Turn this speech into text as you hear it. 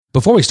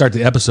Before we start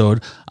the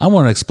episode, I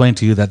want to explain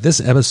to you that this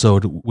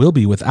episode will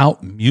be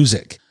without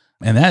music,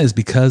 and that is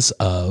because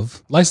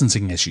of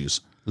licensing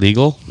issues.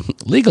 Legal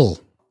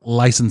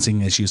licensing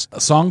issues.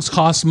 Songs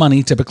cost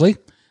money typically,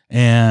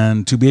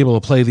 and to be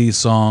able to play these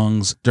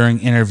songs during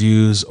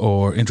interviews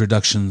or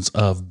introductions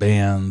of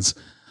bands,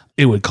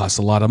 it would cost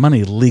a lot of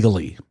money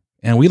legally.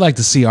 And we like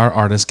to see our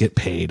artists get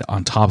paid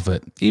on top of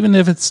it, even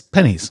if it's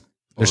pennies.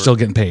 They're still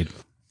getting paid.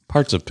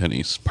 parts of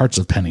pennies. Parts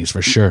of pennies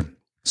for sure.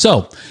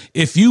 So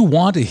if you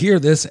want to hear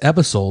this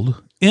episode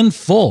in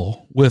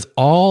full with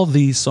all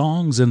the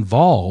songs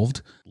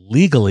involved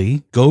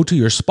legally, go to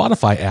your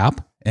Spotify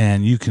app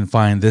and you can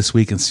find This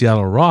Week in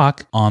Seattle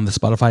Rock on the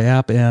Spotify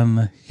app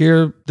and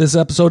hear this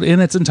episode in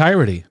its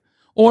entirety.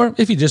 Or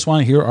if you just want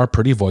to hear our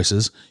pretty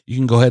voices, you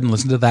can go ahead and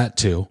listen to that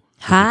too.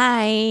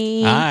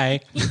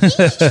 Hi.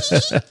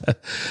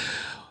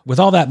 With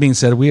all that being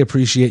said, we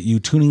appreciate you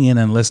tuning in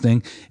and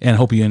listening and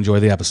hope you enjoy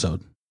the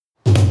episode.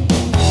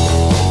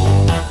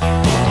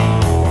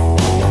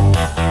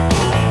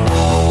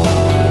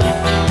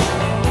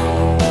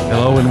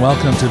 Hello and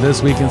welcome to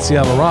This Week in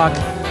Seattle Rock,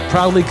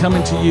 proudly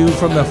coming to you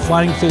from the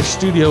Flying Fish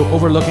Studio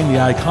overlooking the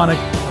iconic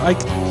Pike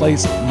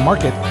Place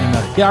Market in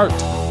the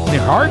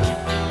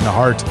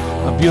heart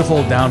of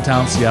beautiful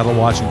downtown Seattle,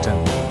 Washington.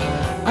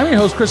 I'm your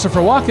host, Christopher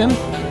Walken,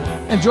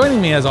 and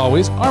joining me as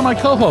always are my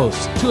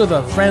co-hosts, two of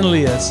the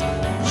friendliest,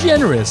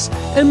 generous,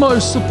 and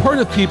most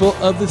supportive people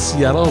of the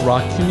Seattle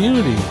rock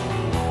community.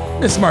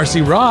 Miss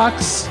Marcy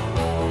Rocks.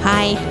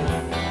 Hi.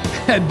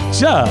 And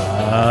Just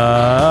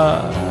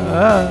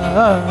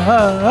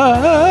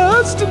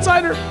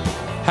Insider.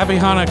 Happy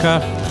Hanukkah.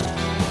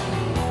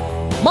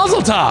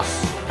 Mazel Tov.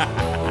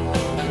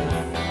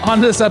 On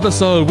this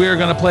episode, we are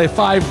going to play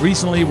 5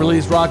 recently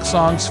released rock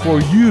songs for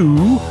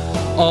you,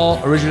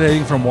 all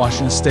originating from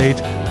Washington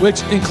State,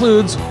 which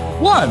includes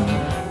one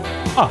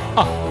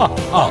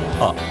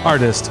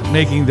artist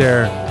making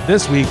their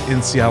This Week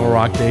in Seattle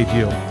Rock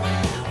debut.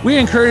 We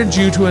encourage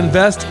you to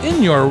invest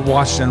in your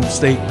Washington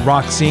State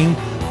rock scene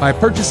by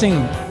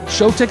purchasing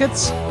show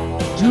tickets.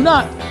 Do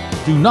not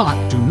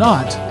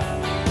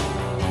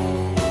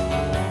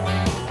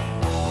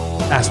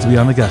ask to be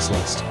on the guest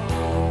list.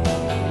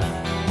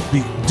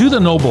 Do the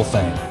noble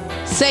thing.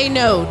 Say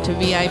no to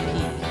VIP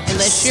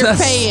unless you're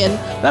paying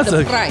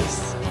the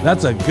price.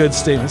 That's a good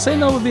statement. Say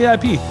no to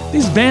VIP.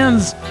 These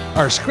bands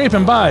are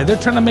scraping by. They're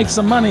trying to make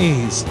some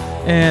monies.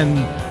 And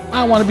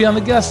I want to be on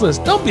the guest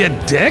list. Don't be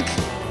a dick.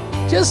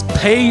 Just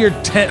pay your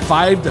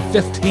 $5 to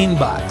 $15.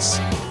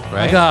 Right?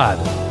 My God.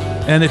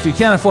 And if you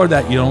can't afford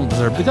that, you don't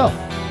deserve to go.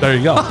 There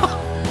you go.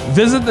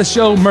 Visit the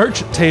show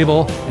merch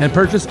table and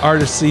purchase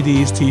artist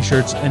CDs,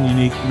 t-shirts, and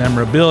unique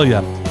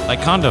memorabilia. Like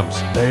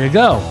condoms. There you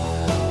go.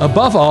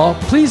 Above all,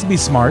 please be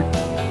smart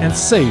and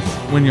safe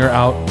when you're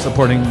out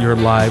supporting your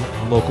live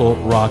local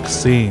rock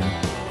scene.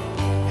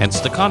 Hence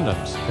the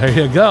condoms. There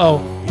you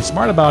go. Be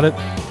smart about it.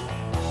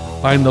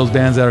 Find those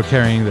bands that are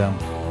carrying them.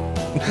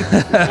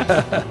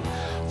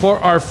 For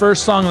our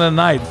first song of the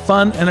night,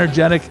 fun,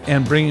 energetic,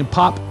 and bringing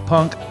pop,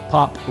 punk,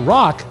 pop,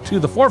 rock to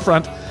the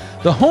forefront,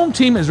 the home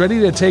team is ready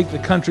to take the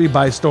country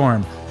by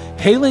storm.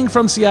 Hailing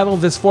from Seattle,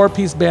 this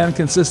 4-piece band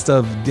consists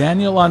of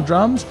Daniel on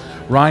drums,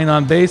 Ryan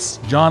on bass,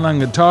 John on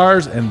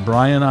guitars, and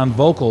Brian on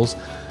vocals.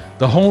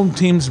 The home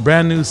team's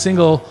brand new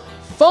single,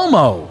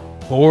 FOMO,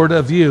 Bored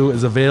of You,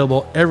 is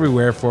available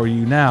everywhere for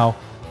you now.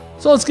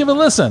 So let's give it a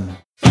listen.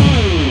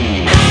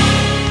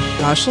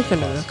 Gosh, look at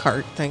a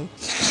cart thing.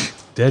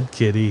 Dead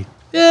kitty.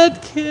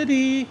 Dead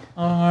kitty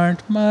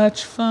aren't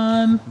much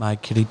fun. My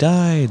kitty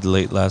died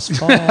late last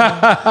fall.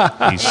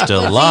 He's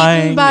still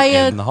lying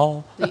in the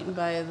hall. Eaten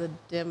by the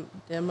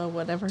demo,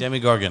 whatever.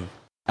 Demigorgon.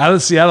 Out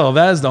of Seattle,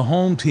 that is the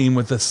home team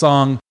with the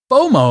song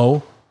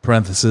FOMO,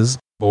 parentheses,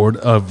 Bored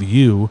of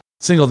You,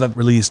 single that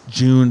released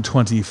June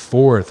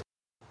 24th.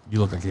 You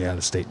look like you had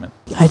a statement.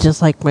 I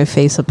just like my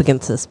face up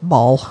against this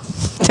ball.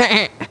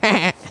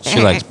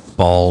 She likes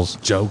balls.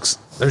 Jokes.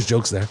 There's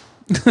jokes there.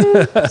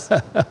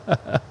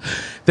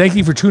 Thank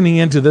you for tuning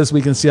in to This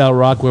Week in Seattle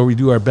Rock, where we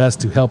do our best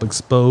to help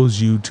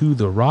expose you to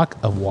the rock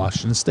of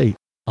Washington State.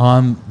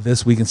 On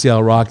This Week in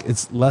Seattle Rock,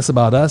 it's less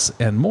about us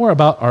and more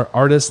about our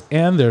artists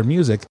and their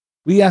music.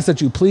 We ask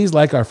that you please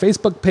like our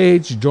Facebook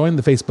page, join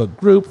the Facebook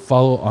group,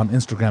 follow on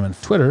Instagram and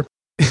Twitter,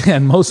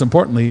 and most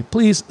importantly,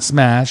 please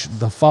smash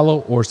the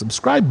follow or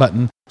subscribe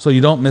button so you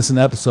don't miss an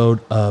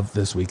episode of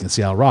This Week in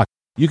Seattle Rock.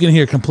 You can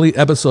hear complete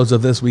episodes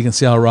of This Week in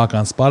Seattle Rock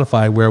on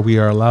Spotify, where we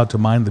are allowed to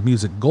mine the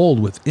music gold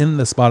within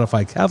the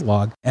Spotify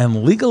catalog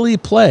and legally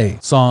play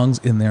songs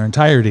in their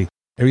entirety.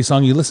 Every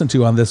song you listen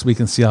to on This Week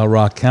in Seattle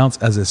Rock counts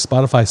as a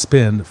Spotify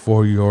spin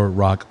for your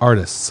rock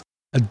artists.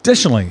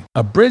 Additionally,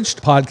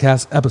 abridged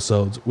podcast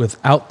episodes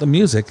without the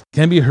music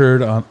can be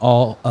heard on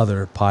all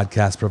other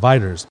podcast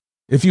providers.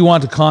 If you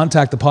want to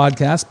contact the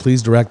podcast,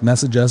 please direct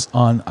message us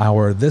on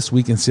our This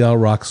Week in Seattle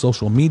Rock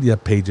social media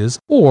pages,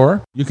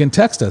 or you can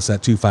text us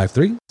at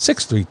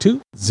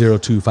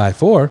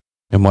 253-632-0254.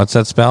 And what's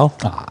that spell?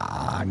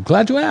 I'm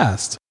glad you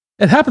asked.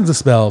 It happens to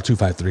spell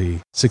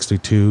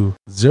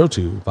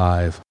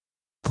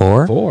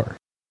 253-632-0254.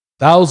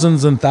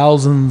 Thousands and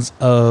thousands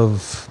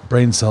of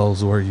brain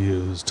cells were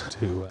used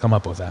to come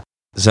up with that.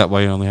 Is that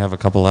why you only have a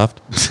couple left?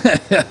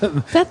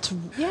 That's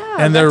And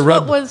that's they're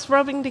what was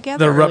rubbing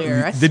together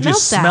earlier. I Did you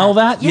smelled smell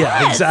that?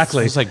 Yes. Yeah,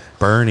 exactly. It's like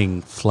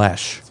burning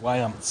flesh.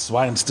 That's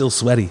why I'm still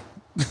sweaty.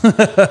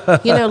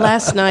 You know,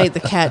 last night the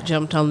cat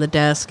jumped on the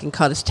desk and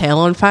caught his tail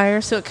on fire,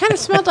 so it kind of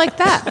smelled like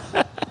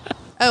that.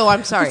 Oh,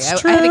 I'm sorry. I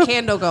had a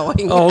candle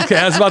going. Oh, okay.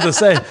 I was about to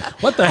say,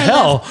 what the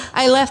hell?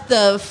 I left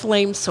the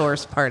flame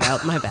source part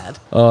out. My bad.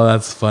 Oh,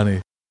 that's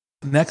funny.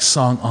 Next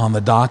song on the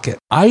docket.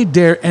 I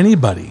dare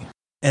anybody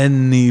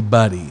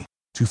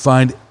to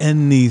find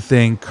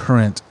anything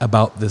current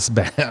about this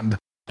band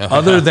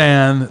other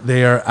than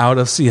they are out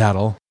of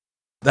Seattle.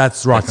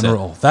 That's rock and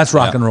roll. That's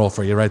rock and roll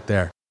for you right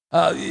there.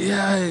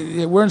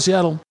 Yeah, we're in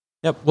Seattle.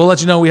 Yep. We'll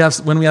let you know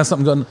when we have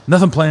something going.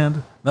 Nothing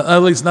planned.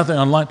 At least nothing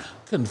online.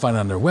 Couldn't find it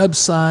on their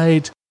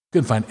website.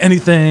 Couldn't find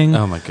anything.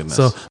 Oh, my goodness.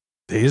 So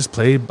they just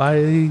play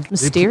by...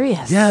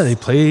 Mysterious. They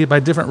play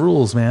by different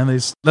rules, man. They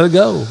just let it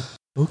go.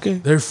 Okay.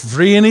 They're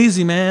free and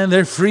easy, man.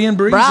 They're free and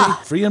breezy.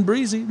 Bruh. Free and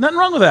breezy. Nothing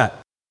wrong with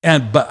that.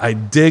 But I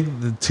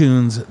dig the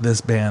tunes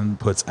this band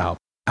puts out.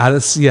 Out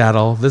of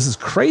Seattle, this is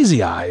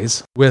Crazy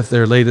Eyes with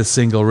their latest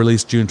single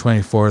released June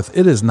 24th.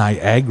 It is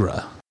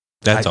Niagara.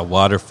 That's a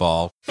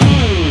waterfall.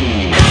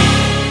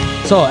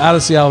 So out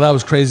of Seattle, that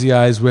was Crazy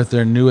Eyes with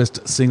their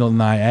newest single,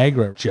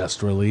 Niagara,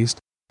 just released.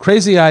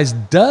 Crazy Eyes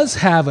does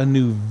have a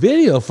new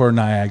video for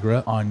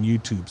Niagara on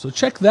YouTube, so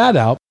check that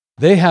out.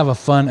 They have a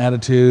fun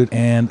attitude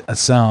and a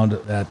sound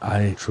that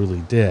I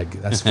truly dig.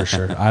 That's for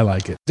sure. I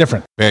like it.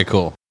 Different. Very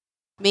cool.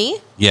 Me?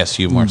 Yes,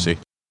 you, Marcy.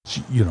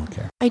 You don't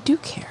care. I do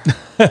care.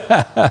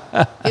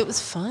 It was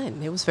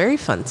fun. It was very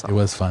fun song. It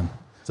was fun.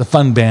 It's a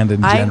fun band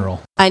in general.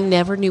 I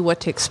never knew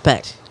what to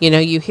expect. You know,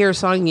 you hear a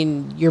song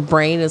and your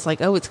brain is like,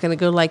 oh, it's going to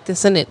go like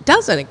this, and it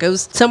doesn't. It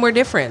goes somewhere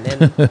different.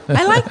 And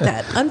I like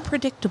that.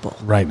 Unpredictable.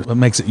 Right. What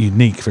makes it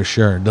unique for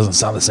sure. It doesn't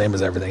sound the same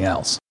as everything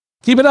else.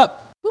 Keep it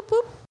up. Whoop,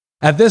 whoop.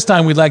 At this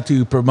time, we'd like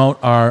to promote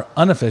our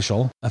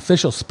official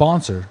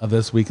sponsor of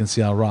This Week in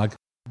Seattle Rock.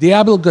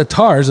 Diablo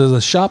Guitars is a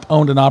shop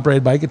owned and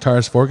operated by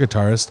guitarists for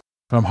guitarists.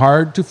 From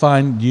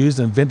hard-to-find used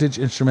and vintage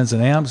instruments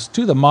and amps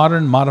to the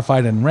modern,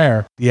 modified, and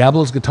rare,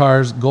 Diablo's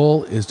Guitars'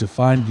 goal is to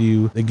find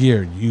you the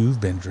gear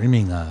you've been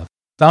dreaming of.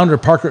 Founder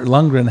Parker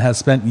Lundgren has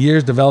spent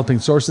years developing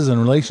sources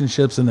and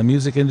relationships in the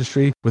music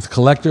industry with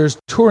collectors,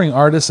 touring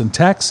artists and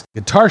techs,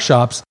 guitar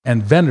shops,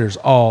 and vendors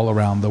all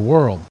around the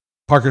world.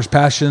 Parker's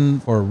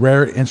passion for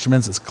rare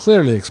instruments is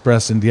clearly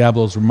expressed in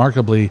Diablo's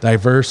remarkably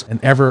diverse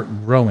and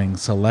ever-growing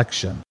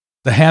selection.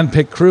 The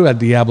hand-picked crew at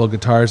Diablo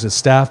Guitars is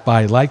staffed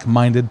by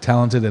like-minded,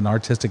 talented, and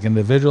artistic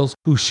individuals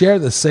who share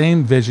the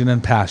same vision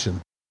and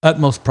passion.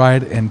 Utmost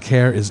pride and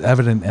care is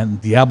evident in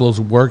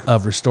Diablo's work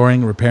of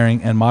restoring,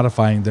 repairing, and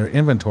modifying their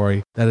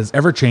inventory that is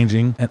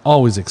ever-changing and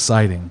always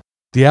exciting.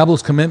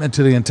 Diablo's commitment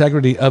to the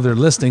integrity of their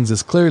listings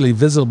is clearly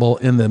visible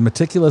in the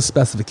meticulous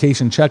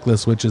specification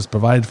checklist which is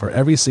provided for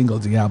every single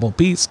Diablo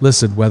piece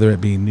listed, whether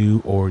it be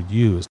new or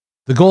used.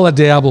 The goal at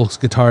Diablo's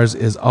Guitars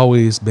has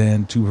always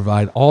been to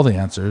provide all the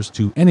answers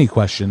to any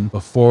question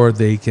before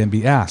they can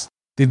be asked.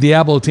 The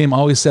Diablo team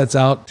always sets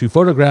out to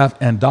photograph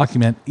and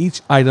document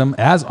each item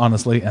as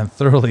honestly and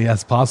thoroughly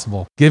as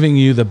possible, giving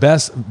you the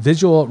best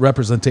visual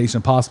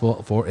representation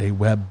possible for a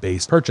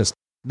web-based purchase.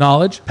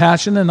 Knowledge,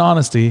 passion, and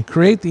honesty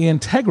create the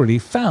integrity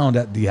found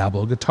at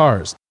Diablo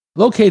Guitars.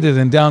 Located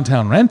in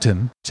downtown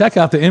Renton, check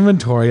out the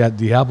inventory at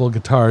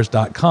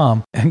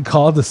diabloguitars.com and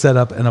call to set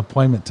up an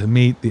appointment to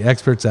meet the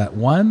experts at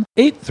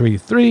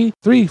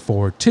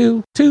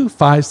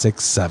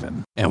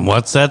 1-833-342-2567. And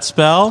what's that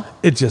spell?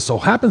 It just so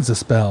happens to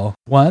spell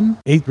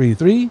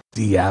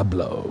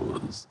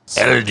 1-833-DIABLOS.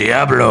 El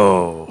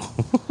Diablo.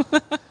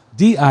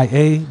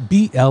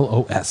 DIABLOS.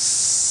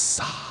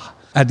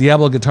 At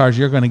Diablo Guitars,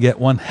 you're going to get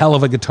one hell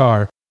of a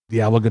guitar.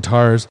 Diablo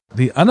Guitars,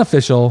 the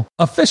official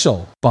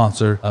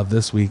sponsor of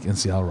This Week in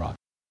Seattle Rock.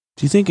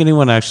 Do you think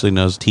anyone actually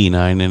knows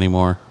T9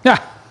 anymore?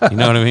 Yeah. You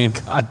know what I mean?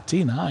 God,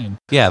 T9.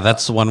 Yeah,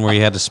 that's the one where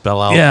you had to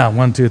spell out. Yeah,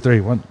 1, 2, 3.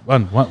 1,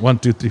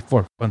 2, 3,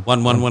 4. 1,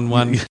 1, 1, 1,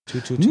 1,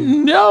 2, 2,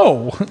 2.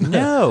 No.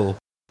 No.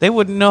 They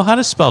wouldn't know how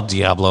to spell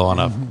Diablo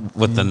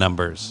with the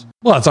numbers.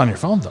 Well, it's on your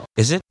phone, though.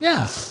 Is it?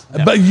 Yeah.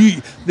 No. But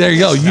there you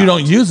go. You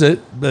don't use it,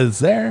 but it's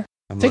there.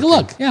 Take a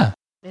look. Yeah.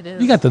 It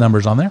is. You got the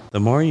numbers on there. The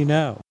more you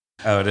know.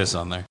 Oh, it is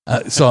on there.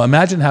 So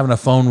imagine having a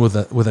phone with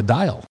a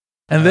dial.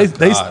 And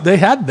they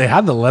had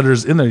the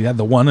letters in there. You had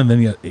the 1 and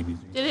then you had ABC.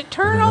 Did it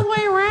turn all the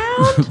way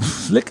around?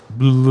 Flick,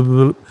 blah, blah,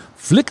 blah,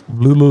 flick,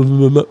 blah, blah,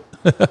 blah, blah.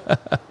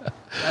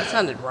 That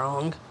sounded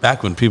wrong.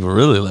 Back when people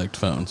really liked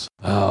phones.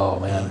 Oh,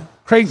 man.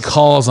 Craig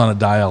calls on a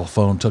dial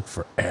phone took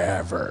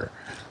forever.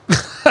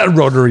 A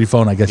rotary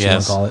phone, I guess you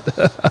want to call it.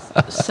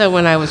 So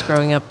when I was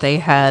growing up, they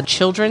had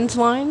children's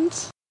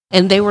lines,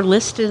 and they were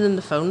listed in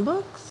the phone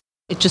books.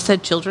 It just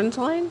said children's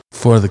line.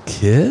 For the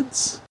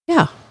kids?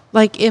 Yeah.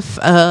 Like if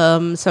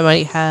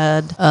somebody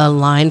had a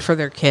line for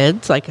their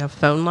kids, like a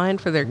phone line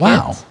for their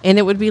kids, and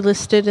it would be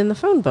listed in the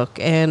phone book.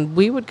 And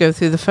we would go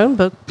through the phone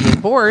book,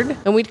 get bored,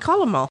 and we'd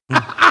call them all.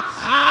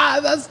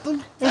 That's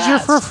the Is your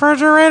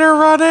refrigerator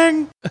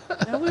running?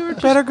 No, we were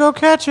just Better go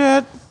catch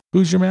it.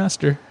 Who's your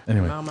master?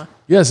 Anyway. Mama.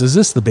 Yes, is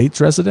this the Bates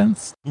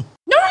residence? Norman!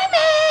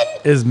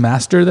 Is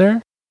Master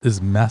there?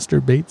 Is Master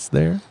Bates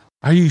there?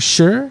 Are you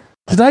sure?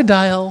 Did I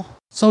dial?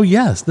 So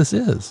yes, this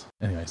is.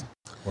 Anyways,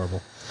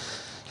 horrible.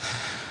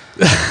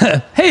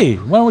 Hey,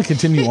 why don't we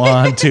continue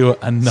on to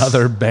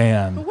another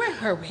band? Where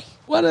are we?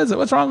 What is it?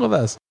 What's wrong with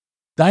us?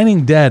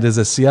 Dining Dead is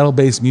a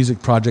Seattle-based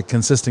music project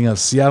consisting of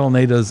Seattle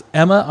natives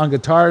Emma on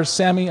guitar,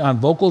 Sammy on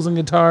vocals and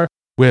guitar,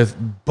 with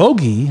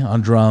Bogey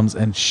on drums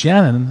and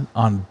Shannon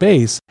on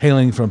bass,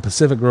 hailing from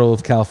Pacific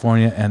Grove,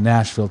 California and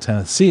Nashville,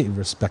 Tennessee,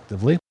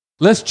 respectively.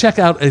 Let's check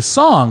out a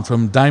song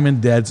from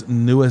Diamond Dead's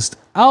newest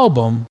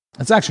album.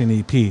 It's actually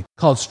an EP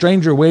called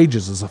Stranger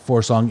Wages. It's a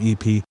 4-song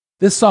EP.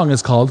 This song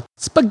is called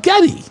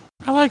Spaghetti.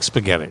 I like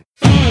spaghetti.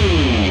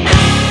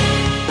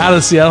 Out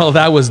of Seattle,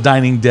 that was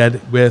Dining Dead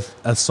with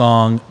a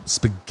song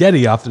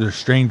Spaghetti off their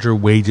Stranger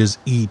Wages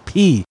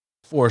EP.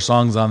 4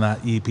 songs on that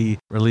EP,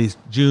 released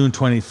June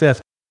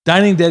 25th.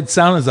 Dining Dead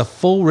sound is a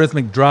full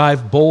rhythmic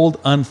drive, bold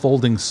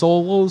unfolding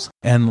solos,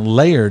 and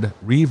layered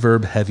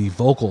reverb-heavy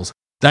vocals.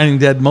 Dining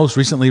Dead most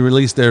recently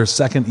released their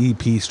second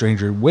EP,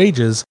 Stranger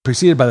Wages,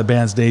 preceded by the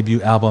band's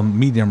debut album,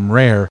 Medium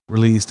Rare,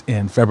 released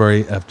in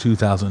February of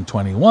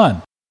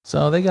 2021.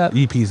 So they got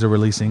EPs they're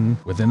releasing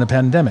within the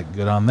pandemic.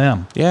 Good on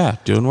them. Yeah,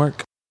 doing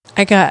work.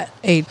 I got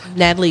a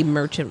Natalie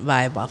Merchant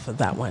vibe off of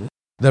that one.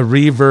 The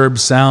reverb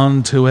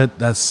sound to it,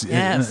 that's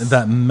Yes.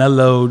 that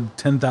mellow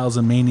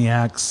 10,000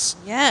 Maniacs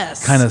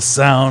Yes. kind of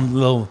sound. It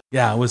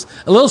was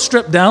a little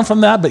stripped down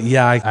from that, but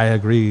yeah, I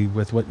agree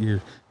with what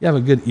you have a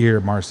good ear,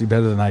 Marcy,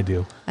 better than I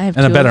do. I have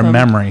and a two better of them.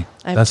 memory,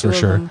 I have that's two for of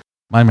sure. them.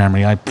 My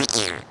memory,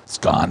 it's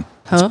gone.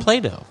 Huh? It's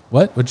Play-Doh.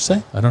 What? What'd you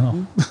say? I don't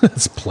know.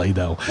 It's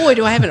Play-Doh. Boy,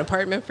 do I have an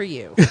apartment for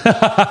you.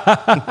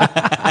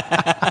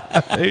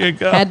 There you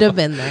go. Had to have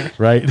been there.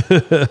 Right.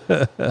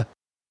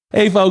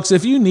 Hey, folks,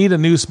 if you need a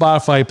new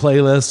Spotify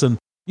playlist and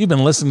you've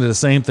been listening to the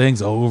same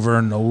things over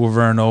and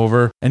over and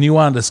over, and you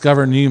want to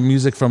discover new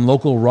music from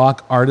local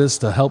rock artists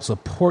to help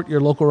support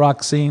your local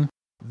rock scene,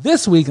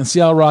 This Week in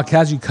Seattle Rock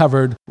has you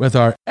covered with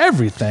our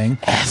Everything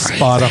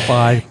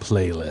Spotify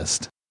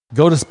playlist.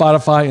 Go to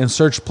Spotify and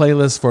search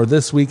playlists for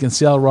This Week in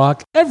Seattle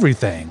Rock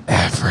Everything.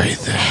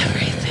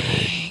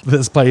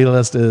 This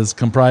playlist is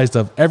comprised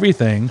of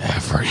everything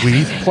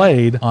we've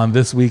played on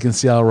This Week in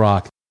Seattle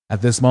Rock.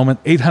 At this moment,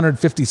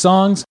 850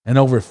 songs and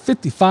over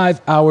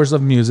 55 hours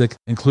of music,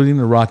 including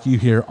the rock you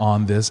hear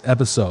on this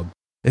episode.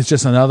 It's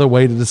just another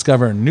way to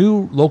discover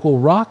new local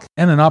rock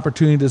and an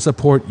opportunity to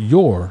support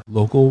your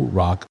local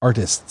rock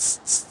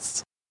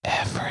artists.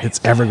 It's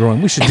ever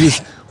growing. We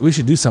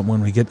should do something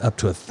when we get up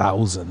to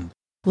 1,000.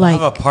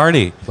 Have a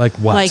party. Like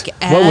what? Like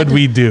what would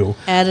we do?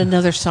 Add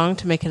another song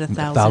to make it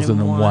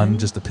 1,001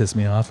 just to piss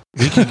me off.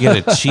 We could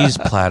get a cheese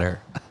platter,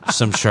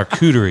 some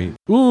charcuterie,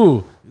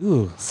 Ooh.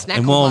 Snack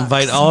and we'll box.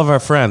 invite all of our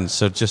friends,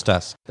 so just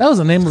us. That was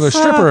the name of a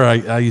stripper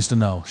I used to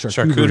know.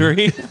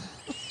 Charcuterie. Charcuterie?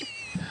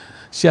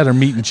 She had her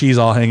meat and cheese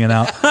all hanging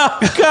out.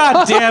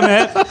 God damn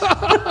it.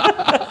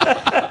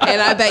 And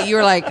I bet you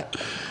were like,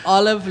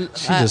 olive.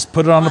 She just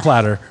put it on the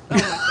platter. I'm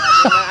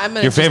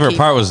gonna Your just favorite keep-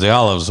 part was the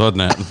olives,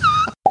 wasn't it?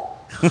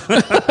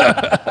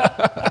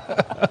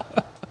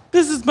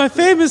 This is my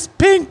famous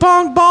ping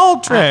pong ball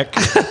trick.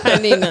 I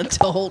need an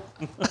adult,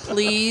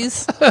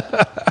 please.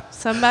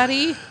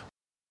 Somebody.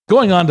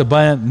 Going on to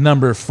band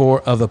number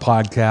 4 of the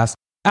podcast,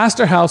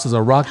 Astor House is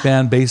a rock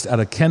band based out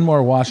of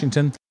Kenmore,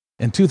 Washington.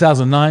 In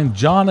 2009,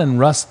 John and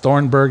Russ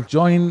Thornburg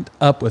joined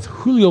up with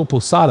Julio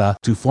Posada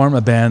to form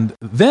a band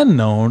then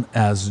known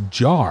as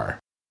Jar.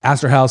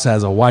 Astor House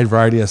has a wide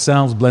variety of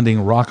sounds,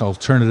 blending rock,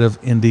 alternative,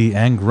 indie,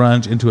 and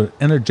grunge into an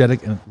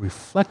energetic and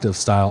reflective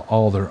style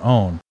all their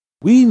own.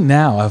 We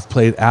now have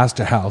played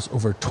Astor House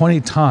over 20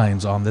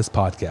 times on this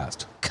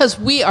podcast. Because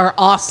we are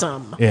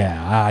awesome.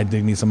 Yeah, I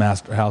dig me some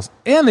Astor House.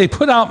 And they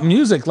put out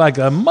music like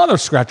a mother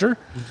scratcher.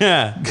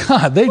 Yeah.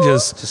 God, they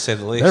just, To say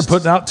the least. they're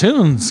putting out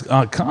tunes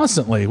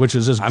constantly, which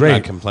is just I'm great.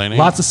 not complaining.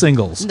 Lots of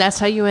singles. That's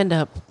how you end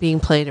up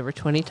being played over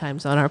 20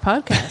 times on our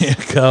podcast. There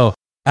you go.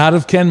 Out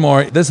of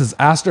Kenmore, this is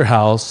Astor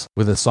House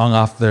with a song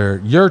off their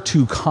You're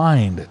Too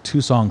Kind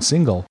 2-song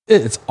single.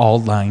 It's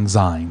Auld Lang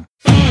Syne.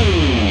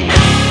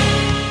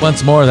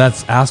 Once more,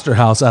 that's Astor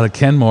House out of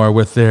Kenmore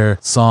with their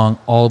song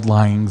Auld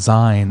Lang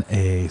Syne,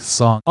 a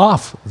song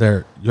off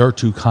their You're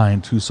Too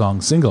Kind 2-song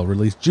single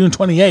released June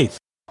 28th.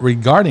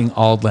 Regarding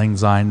Auld Lang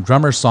Syne,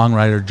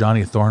 drummer-songwriter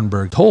Johnny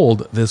Thornburg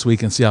told This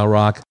Week in Seattle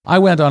Rock, I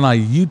went on a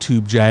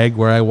YouTube jag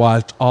where I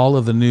watched all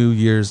of the New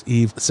Year's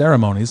Eve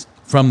ceremonies.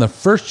 From the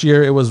first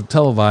year it was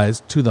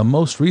televised to the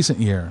most recent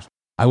years.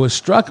 I was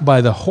struck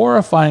by the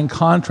horrifying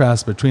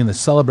contrast between the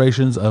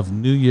celebrations of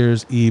New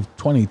Year's Eve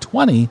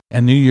 2020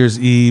 and New Year's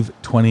Eve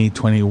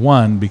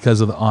 2021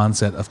 because of the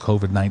onset of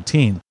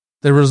COVID-19.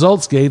 The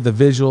results gave the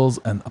visuals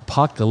an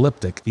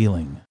apocalyptic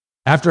feeling.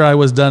 After I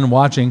was done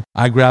watching,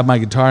 I grabbed my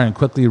guitar and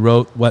quickly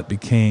wrote what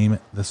became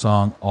the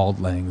song Auld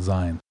Lang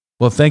Syne.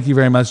 Well, thank you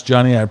very much,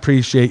 Johnny. I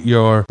appreciate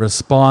your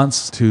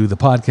response to the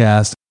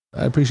podcast.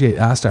 I appreciate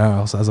Astor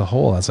House as a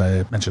whole, as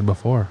I mentioned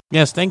before.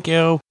 Yes, thank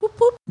you. Whoop,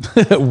 whoop.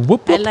 Whoop,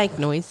 whoop. I like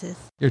noises.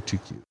 You're too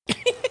cute.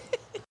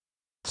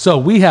 So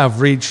we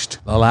have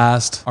reached the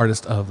last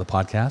artist of the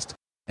podcast,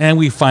 and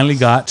we finally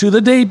got to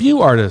the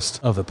debut artist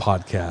of the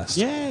podcast.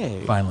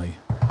 Yay. Finally.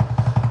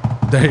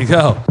 There you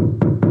go.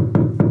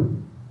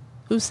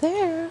 Who's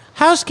there?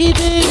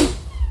 Housekeeping.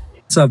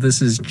 What's up? This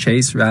is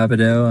Chase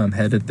Rabideau. I'm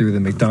headed through the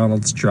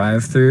McDonald's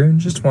drive-thru.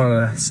 Just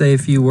want to say a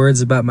few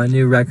words about my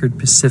new record,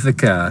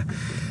 Pacifica.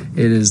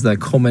 It is the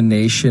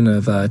culmination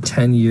of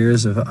 10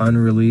 years of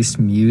unreleased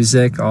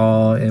music,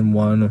 all in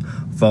one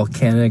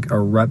volcanic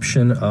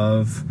eruption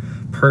of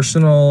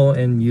personal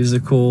and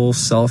musical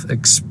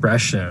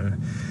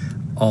self-expression.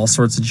 All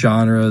sorts of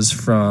genres,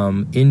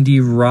 from indie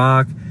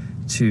rock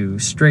to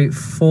straight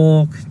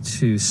folk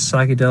to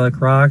psychedelic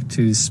rock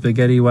to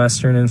spaghetti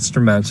western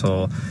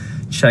instrumental.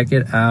 Check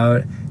it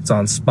out. It's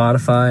on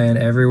Spotify and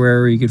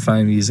everywhere where you can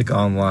find music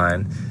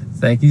online.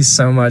 Thank you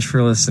so much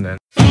for listening.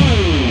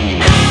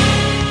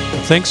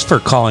 Thanks for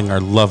calling our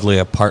lovely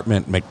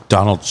apartment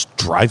McDonald's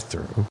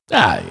drive-thru.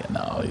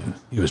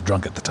 He was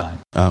drunk at the time.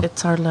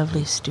 It's our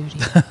lovely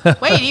studio.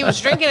 Wait, he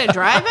was drinking and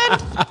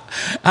driving?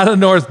 Out of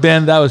North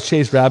Bend, that was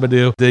Chase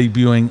Rabideau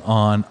debuting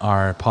on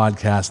our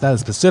podcast. That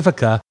is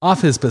Pacifica,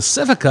 off his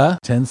Pacifica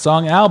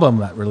 10-song album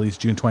that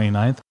released June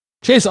 29th.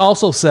 Chase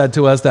also said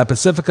to us that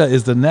Pacifica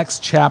is the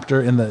next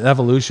chapter in the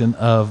evolution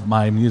of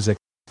my music.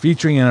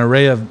 Featuring an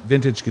array of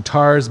vintage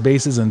guitars,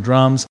 basses, and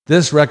drums,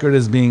 this record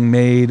is being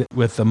made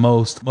with the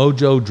most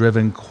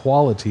mojo-driven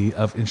quality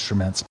of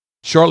instruments.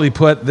 Shortly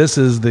put, this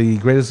is the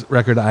greatest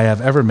record I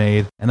have ever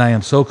made, and I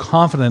am so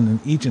confident in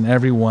each and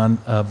every one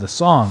of the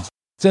songs.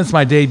 Since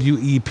my debut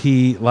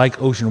EP,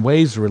 Like Ocean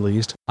Waves,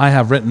 released, I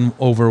have written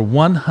over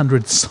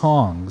 100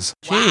 songs.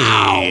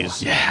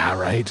 Jeez. Yeah,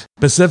 right.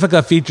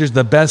 Pacifica features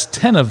the best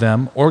 10 of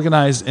them,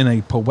 organized in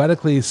a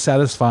poetically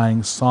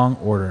satisfying song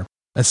order.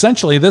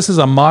 Essentially, this is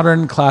a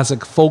modern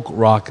classic folk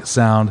rock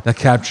sound that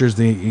captures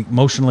the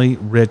emotionally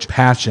rich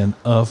passion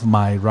of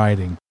my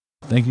writing.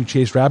 Thank you,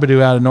 Chase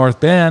Rabideau out of North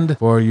Bend,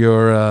 for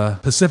your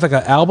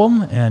Pacifica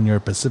album and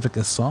your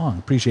Pacifica song.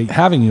 Appreciate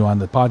having you on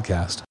the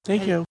podcast.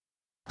 Thank you.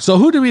 So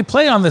who did we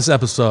play on this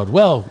episode?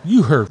 Well,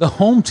 you heard the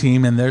Home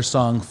Team and their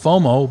song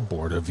FOMO,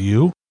 Bored of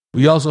You.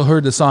 We also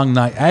heard the song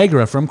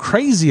Niagara from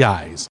Crazy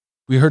Eyes.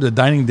 We heard the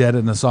Dining Dead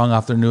in a song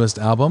off their newest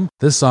album.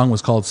 This song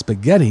was called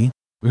Spaghetti.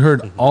 We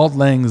heard Auld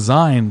Lang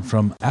Syne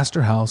from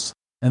Astor House.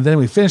 And then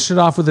we finished it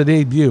off with a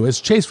debut. It's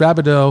Chase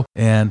Rabideau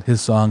and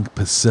his song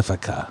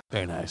Pacifica.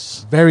 Very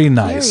nice. Very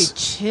nice. Very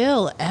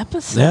chill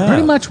episode. Yeah.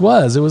 Pretty much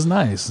was. It was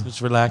nice.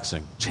 It's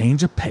relaxing.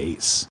 Change of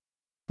pace.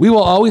 We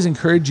will always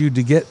encourage you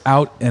to get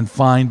out and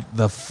find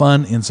the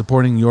fun in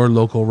supporting your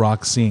local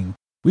rock scene.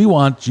 We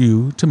want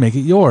you to make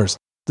it yours.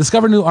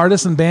 Discover new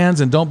artists and bands,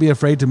 and don't be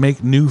afraid to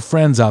make new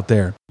friends out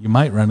there. You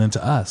might run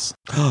into us.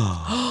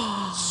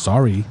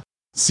 Sorry.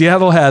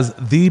 Seattle has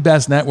the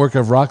best network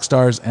of rock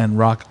stars and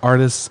rock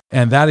artists,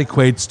 and that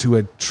equates to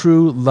a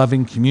true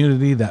loving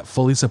community that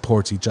fully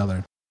supports each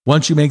other.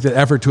 Once you make the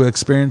effort to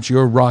experience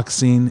your rock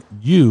scene,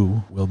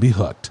 you will be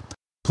hooked.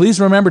 Please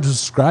remember to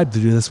subscribe to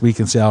This Week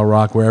in Seattle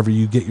Rock wherever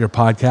you get your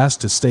podcast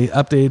to stay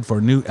updated for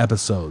new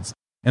episodes.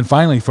 And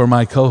finally, for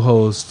my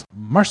co-host,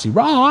 Marcy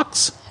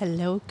Rocks.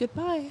 Hello,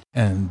 goodbye.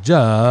 And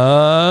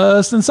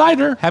Justin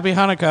Sider. Happy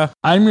Hanukkah.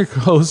 I'm your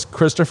host,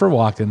 Christopher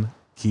Walken.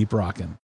 Keep rocking.